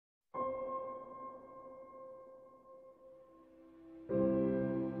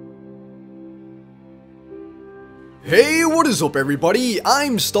Hey, what is up everybody?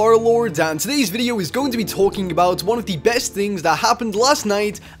 I'm Star-Lord, and today's video is going to be talking about one of the best things that happened last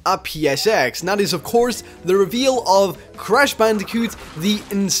night at PSX, and that is of course the reveal of Crash Bandicoot The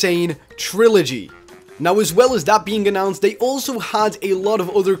Insane Trilogy. Now, as well as that being announced, they also had a lot of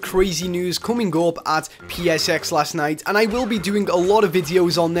other crazy news coming up at PSX last night, and I will be doing a lot of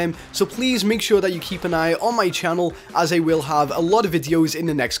videos on them, so please make sure that you keep an eye on my channel, as I will have a lot of videos in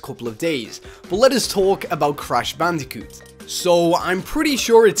the next couple of days. But let us talk about Crash Bandicoot. So, I'm pretty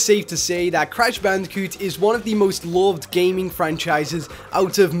sure it's safe to say that Crash Bandicoot is one of the most loved gaming franchises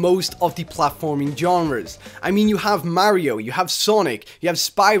out of most of the platforming genres. I mean, you have Mario, you have Sonic, you have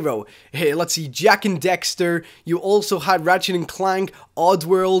Spyro, hey, let's see, Jak and Dexter, you also had Ratchet and Clank,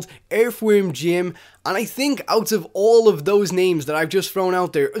 Oddworld, Earthworm Jim, and I think out of all of those names that I've just thrown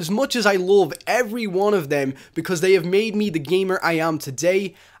out there, as much as I love every one of them because they have made me the gamer I am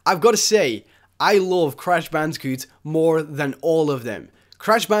today, I've got to say, I love Crash Bandicoot more than all of them.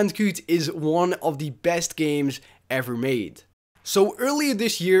 Crash Bandicoot is one of the best games ever made. So earlier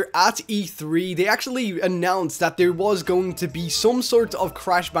this year at E3, they actually announced that there was going to be some sort of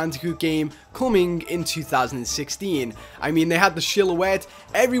Crash Bandicoot game coming in 2016. I mean, they had the silhouette,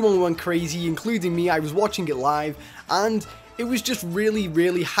 everyone went crazy, including me. I was watching it live, and it was just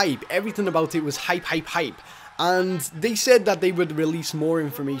really hype. Everything about it was hype. And they said that they would release more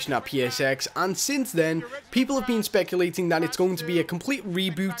information at PSX, and since then, people have been speculating that it's going to be a complete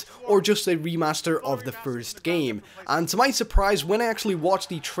reboot or just a remaster of the first game. And to my surprise, when I actually watched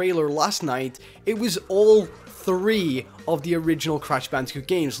the trailer last night, it was all three of the original Crash Bandicoot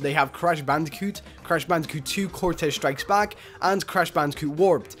games. So they have Crash Bandicoot, Crash Bandicoot 2 Cortez Strikes Back, and Crash Bandicoot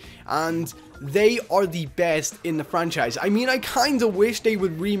Warped. And they are the best in the franchise. I mean, I kinda wish they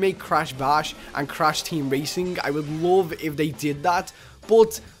would remake Crash Bash and Crash Team Racing. I would love if they did that.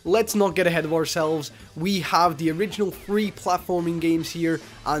 But let's not get ahead of ourselves. We have the original 3 platforming games here,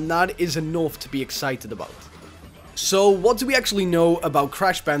 and that is enough to be excited about. So, what do we actually know about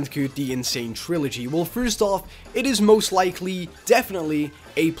Crash Bandicoot The Insane Trilogy? Well, first off, it is most likely, definitely,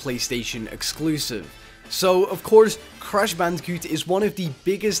 a PlayStation exclusive. So, of course, Crash Bandicoot is one of the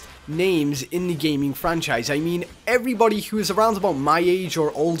biggest names in the gaming franchise. I mean, everybody who is around about my age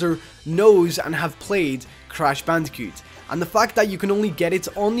or older knows and have played Crash Bandicoot. And the fact that you can only get it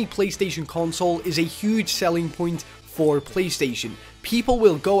on the PlayStation console is a huge selling point for PlayStation. People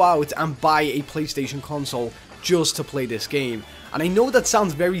will go out and buy a PlayStation console just to play this game. And I know that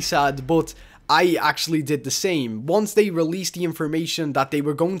sounds very sad, but I actually did the same. Once they released the information that they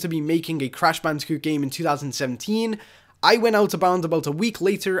were going to be making a Crash Bandicoot game in 2017, I went out around about a week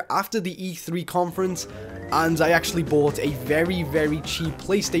later after the E3 conference, and I actually bought a very cheap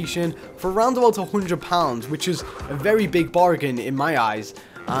PlayStation for around about £100, which is a very big bargain in my eyes.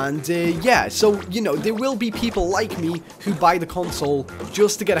 And yeah, so, you know, there will be people like me who buy the console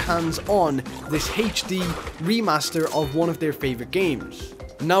just to get hands on this HD remaster of one of their favorite games.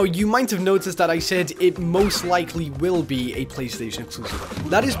 Now, you might have noticed that I said it most likely will be a PlayStation exclusive.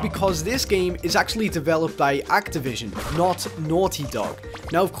 That is because this game is actually developed by Activision, not Naughty Dog.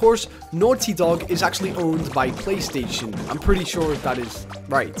 Now, of course, Naughty Dog is actually owned by PlayStation. I'm pretty sure that is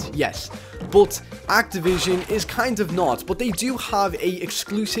right, yes. But Activision is kind of not, but they do have a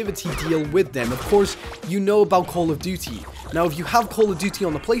exclusivity deal with them. Of course, you know about Call of Duty. Now, if you have Call of Duty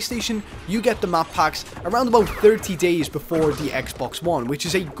on the PlayStation, you get the map packs around about 30 days before the Xbox One, which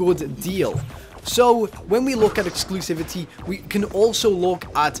is a good deal. So, when we look at exclusivity, we can also look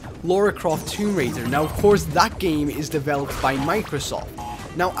at Lara Croft Tomb Raider. Now, of course, that game is developed by Microsoft.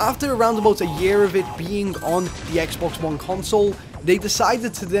 Now, after around about a year of it being on the Xbox One console, they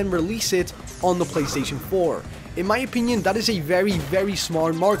decided to then release it on the PlayStation 4. In my opinion, that is a very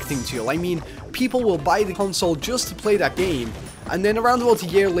smart marketing tool. I mean, people will buy the console just to play that game, and then around about a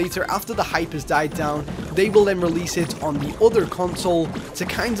year later, after the hype has died down, they will then release it on the other console to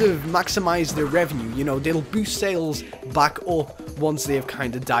kind of maximize their revenue. You know, they'll boost sales back up once they have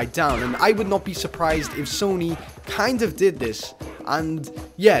kind of died down, and I would not be surprised if Sony kind of did this. And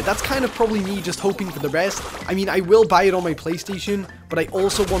yeah, that's kind of probably me just hoping for the best. I mean, I will buy it on my PlayStation, but I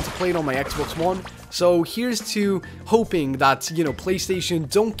also want to play it on my Xbox One. So here's to hoping that, you know, PlayStation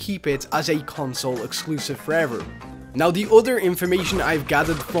don't keep it as a console exclusive forever. Now, the other information I've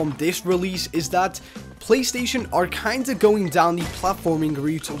gathered from this release is that PlayStation are kind of going down the platforming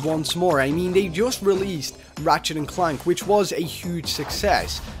route once more. I mean, they just released Ratchet and Clank, which was a huge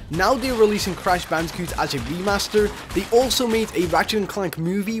success. Now they're releasing Crash Bandicoot as a remaster. They also made a Ratchet and Clank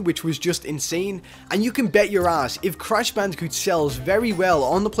movie, which was just insane, and you can bet your ass, if Crash Bandicoot sells very well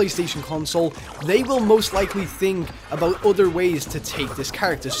on the PlayStation console, they will most likely think about other ways to take this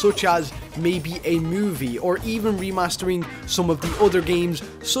character, such as maybe a movie, or even remastering some of the other games,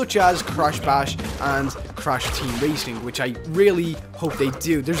 such as Crash Bash and Crash Team Racing, which I really hope they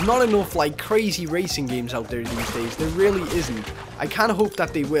do. There's not enough like crazy racing games out there these days, there really isn't. I kinda hope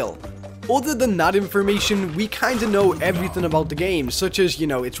that they will. Other than that information, we kinda know everything about the game, such as, you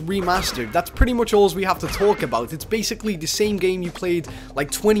know, it's remastered. That's pretty much all we have to talk about. It's basically the same game you played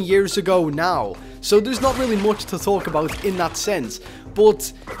like 20 years ago now. So there's not really much to talk about in that sense.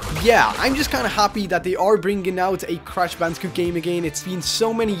 But yeah, I'm just kind of happy that they are bringing out a Crash Bandicoot game again. It's been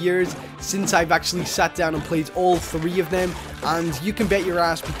so many years since I've actually sat down and played all 3 of them, and you can bet your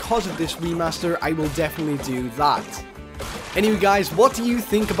ass because of this remaster, I will definitely do that. Anyway guys, what do you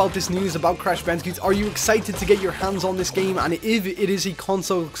think about this news about Crash Bandicoot? Are you excited to get your hands on this game? And if it is a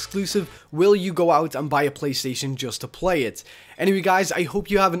console exclusive, will you go out and buy a PlayStation just to play it? Anyway guys, I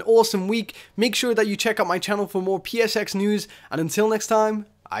hope you have an awesome week. Make sure that you check out my channel for more PSX news. And until next time,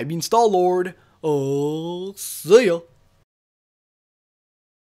 I've been Star-Lord. Oh, see ya.